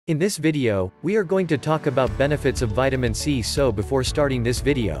In this video, we are going to talk about benefits of vitamin C. So before starting this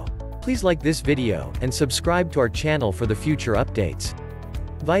video, please like this video, and subscribe to our channel for the future updates.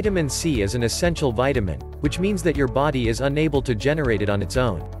 Vitamin C is an essential vitamin, which means that your body is unable to generate it on its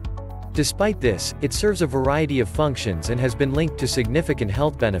own. Despite this, it serves a variety of functions and has been linked to significant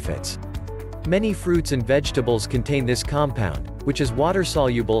health benefits. Many fruits and vegetables contain this compound, which is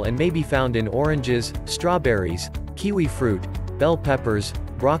water-soluble and may be found in oranges, strawberries, kiwi fruit, bell peppers,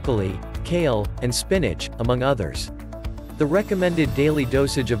 broccoli, kale, and spinach, among others. The recommended daily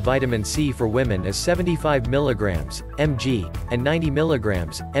dosage of vitamin C for women is 75 mg, mg, and 90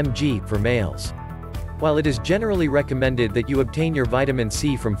 mg, mg, for males. While it is generally recommended that you obtain your vitamin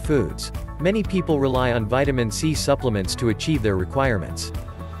C from foods, many people rely on vitamin C supplements to achieve their requirements.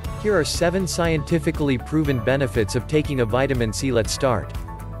 Here are 7 scientifically proven benefits of taking a vitamin C. Let's start.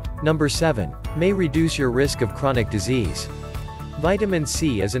 Number 7. May reduce your risk of chronic disease. Vitamin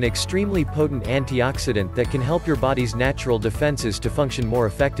C is an extremely potent antioxidant that can help your body's natural defenses to function more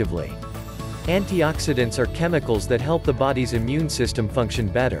effectively. Antioxidants are chemicals that help the body's immune system function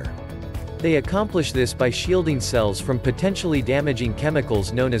better. They accomplish this by shielding cells from potentially damaging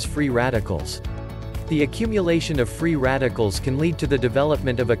chemicals known as free radicals. The accumulation of free radicals can lead to the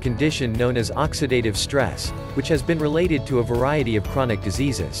development of a condition known as oxidative stress, which has been related to a variety of chronic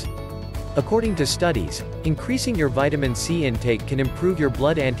diseases. According to studies, increasing your vitamin C intake can improve your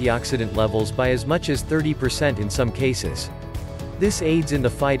blood antioxidant levels by as much as 30% in some cases. This aids in the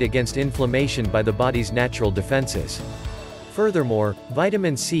fight against inflammation by the body's natural defenses. Furthermore,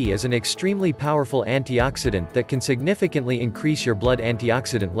 vitamin C is an extremely powerful antioxidant that can significantly increase your blood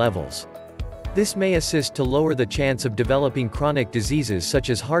antioxidant levels. This may assist to lower the chance of developing chronic diseases such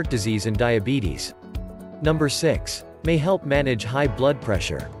as heart disease and diabetes. Number 6. May help manage high blood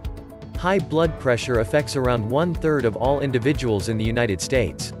pressure. High blood pressure affects around 1/3 of all individuals in the United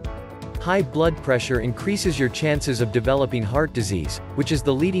States. High blood pressure increases your chances of developing heart disease, which is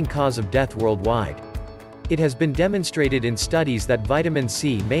the leading cause of death worldwide. It has been demonstrated in studies that vitamin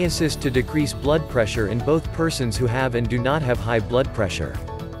C may assist to decrease blood pressure in both persons who have and do not have high blood pressure.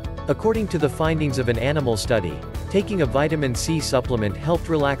 According to the findings of an animal study, taking a vitamin C supplement helped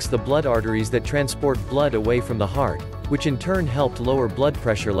relax the blood arteries that transport blood away from the heart, which in turn helped lower blood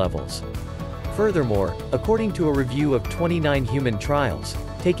pressure levels. Furthermore, according to a review of 29 human trials,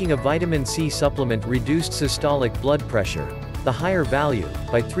 taking a vitamin C supplement reduced systolic blood pressure, the higher value,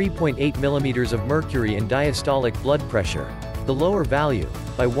 by 3.8 mm of mercury, and diastolic blood pressure, the lower value,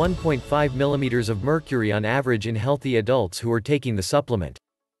 by 1.5 mm of mercury on average in healthy adults who were taking the supplement.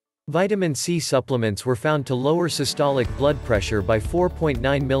 Vitamin C supplements were found to lower systolic blood pressure by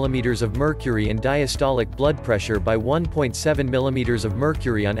 4.9 mm of mercury and diastolic blood pressure by 1.7 mm of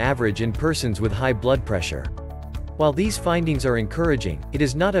mercury on average in persons with high blood pressure. While these findings are encouraging, it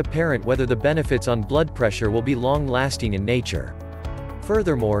is not apparent whether the benefits on blood pressure will be long-lasting in nature.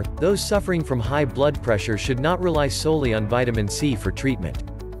 Furthermore, those suffering from high blood pressure should not rely solely on vitamin C for treatment.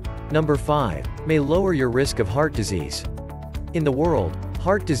 Number 5. May lower your risk of heart disease. In the world,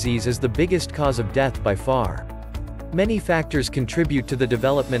 heart disease is the biggest cause of death by far. Many factors contribute to the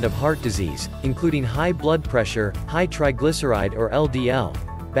development of heart disease, including high blood pressure, high triglyceride or LDL,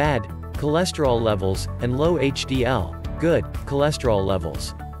 bad cholesterol levels, and low HDL, good cholesterol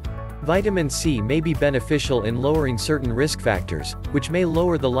levels. Vitamin C may be beneficial in lowering certain risk factors, which may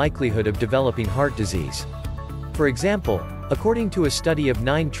lower the likelihood of developing heart disease. For example, according to a study of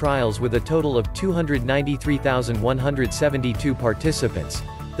 9 trials with a total of 293,172 participants,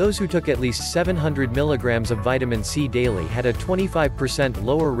 those who took at least 700 mg of vitamin C daily had a 25%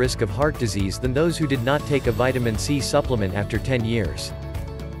 lower risk of heart disease than those who did not take a vitamin C supplement after 10 years.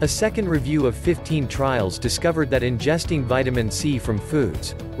 A second review of 15 trials discovered that ingesting vitamin C from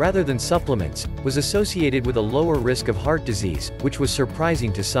foods, rather than supplements, was associated with a lower risk of heart disease, which was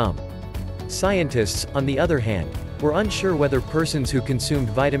surprising to some. Scientists, on the other hand, were unsure whether persons who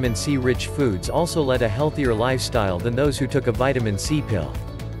consumed vitamin C-rich foods also led a healthier lifestyle than those who took a vitamin C pill.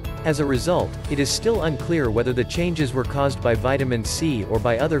 As a result, it is still unclear whether the changes were caused by vitamin C or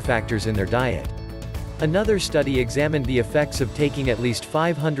by other factors in their diet. Another study examined the effects of taking at least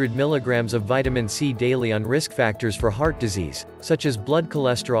 500 mg of vitamin C daily on risk factors for heart disease, such as blood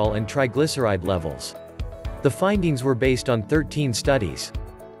cholesterol and triglyceride levels. The findings were based on 13 studies.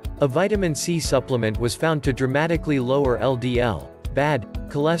 A vitamin C supplement was found to dramatically lower LDL, bad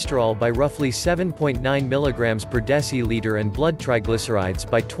cholesterol, by roughly 7.9 mg per deciliter and blood triglycerides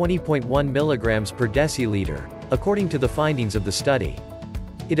by 20.1 mg per deciliter, according to the findings of the study.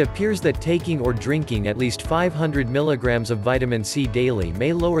 It appears that taking or drinking at least 500 mg of vitamin C daily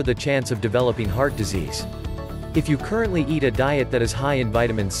may lower the chance of developing heart disease. If you currently eat a diet that is high in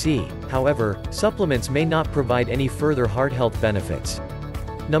vitamin C, however, supplements may not provide any further heart health benefits.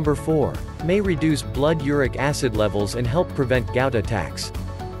 Number 4. May reduce blood uric acid levels and help prevent gout attacks.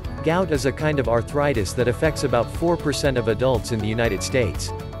 Gout is a kind of arthritis that affects about 4% of adults in the United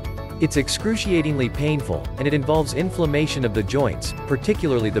States. It's excruciatingly painful, and it involves inflammation of the joints,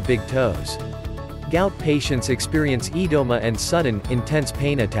 particularly the big toes. Gout patients experience edema and sudden, intense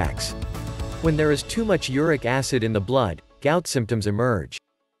pain attacks. When there is too much uric acid in the blood, gout symptoms emerge.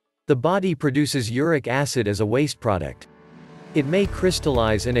 The body produces uric acid as a waste product. It may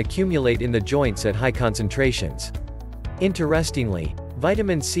crystallize and accumulate in the joints at high concentrations. Interestingly,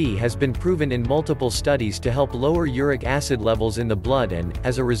 vitamin C has been proven in multiple studies to help lower uric acid levels in the blood and,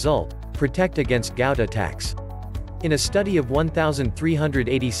 as a result, protect against gout attacks. In a study of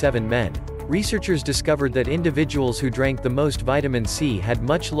 1,387 men, researchers discovered that individuals who drank the most vitamin C had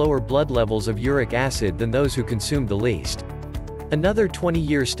much lower blood levels of uric acid than those who consumed the least. Another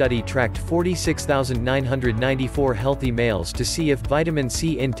 20-year study tracked 46,994 healthy males to see if vitamin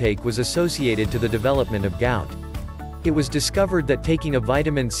C intake was associated to the development of gout. It was discovered that taking a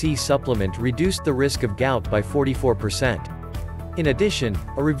vitamin C supplement reduced the risk of gout by 44%. In addition,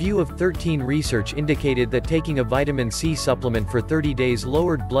 a review of 13 research indicated that taking a vitamin C supplement for 30 days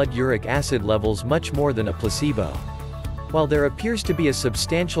lowered blood uric acid levels much more than a placebo. While there appears to be a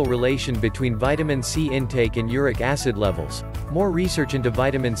substantial relation between vitamin C intake and uric acid levels, more research into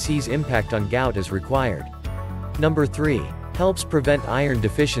vitamin C's impact on gout is required. Number 3. Helps prevent iron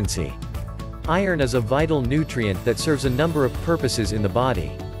deficiency. Iron is a vital nutrient that serves a number of purposes in the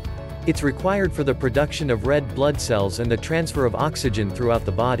body. It's required for the production of red blood cells and the transfer of oxygen throughout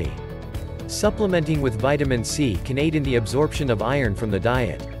the body. Supplementing with vitamin C can aid in the absorption of iron from the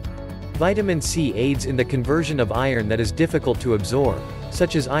diet. Vitamin C aids in the conversion of iron that is difficult to absorb,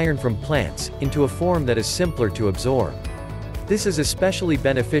 such as iron from plants, into a form that is simpler to absorb. This is especially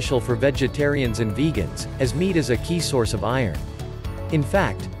beneficial for vegetarians and vegans, as meat is a key source of iron. In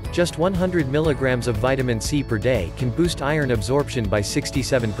fact, just 100 milligrams of vitamin C per day can boost iron absorption by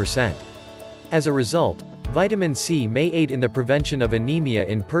 67%. As a result, vitamin C may aid in the prevention of anemia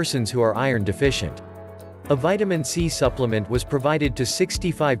in persons who are iron deficient. A vitamin C supplement was provided to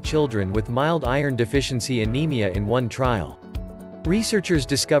 65 children with mild iron deficiency anemia in one trial. Researchers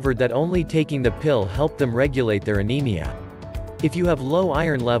discovered that only taking the pill helped them regulate their anemia. If you have low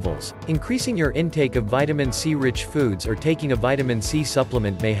iron levels, increasing your intake of vitamin C-rich foods or taking a vitamin C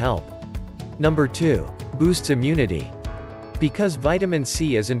supplement may help. Number 2. Boosts immunity. Because vitamin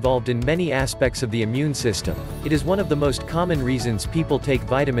C is involved in many aspects of the immune system, it is one of the most common reasons people take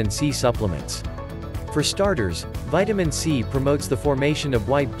vitamin C supplements. For starters, vitamin C promotes the formation of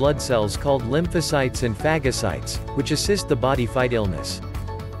white blood cells called lymphocytes and phagocytes, which assist the body fight illness.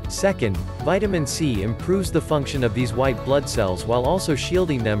 Second, vitamin C improves the function of these white blood cells while also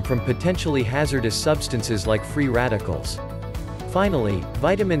shielding them from potentially hazardous substances like free radicals. Finally,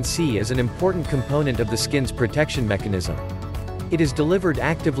 vitamin C is an important component of the skin's protection mechanism. It is delivered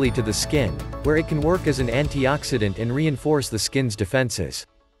actively to the skin, where it can work as an antioxidant and reinforce the skin's defenses.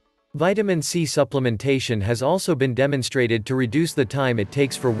 Vitamin C supplementation has also been demonstrated to reduce the time it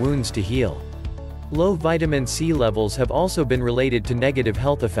takes for wounds to heal. Low vitamin C levels have also been related to negative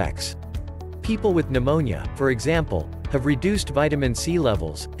health effects. People with pneumonia, for example, have reduced vitamin C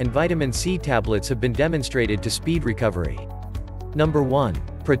levels, and vitamin C tablets have been demonstrated to speed recovery. Number 1.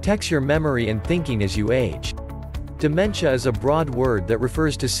 Protects your memory and thinking as you age. Dementia is a broad word that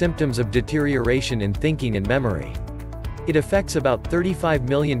refers to symptoms of deterioration in thinking and memory. It affects about 35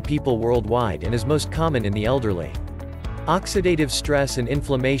 million people worldwide and is most common in the elderly. Oxidative stress and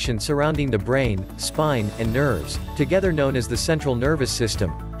inflammation surrounding the brain, spine, and nerves, together known as the central nervous system,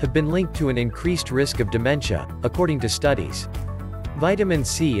 have been linked to an increased risk of dementia, according to studies. Vitamin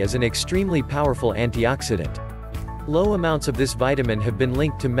C is an extremely powerful antioxidant. Low amounts of this vitamin have been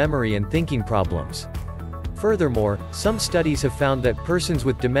linked to memory and thinking problems. Furthermore, some studies have found that persons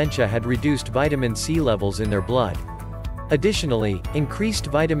with dementia had reduced vitamin C levels in their blood. Additionally, increased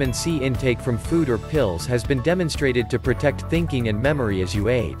vitamin C intake from food or pills has been demonstrated to protect thinking and memory as you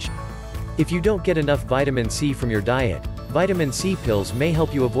age. If you don't get enough vitamin C from your diet, vitamin C pills may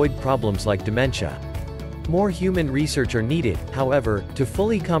help you avoid problems like dementia. More human research are needed, however, to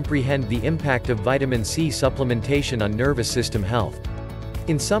fully comprehend the impact of vitamin C supplementation on nervous system health.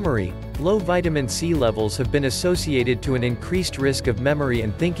 In summary, low vitamin C levels have been associated to an increased risk of memory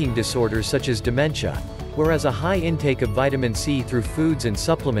and thinking disorders such as dementia, whereas a high intake of vitamin C through foods and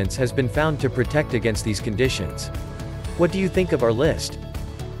supplements has been found to protect against these conditions. What do you think of our list?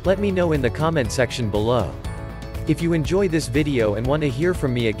 Let me know in the comment section below. If you enjoy this video and want to hear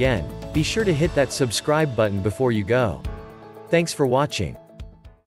from me again, Be sure to hit that subscribe button before you go. Thanks for watching.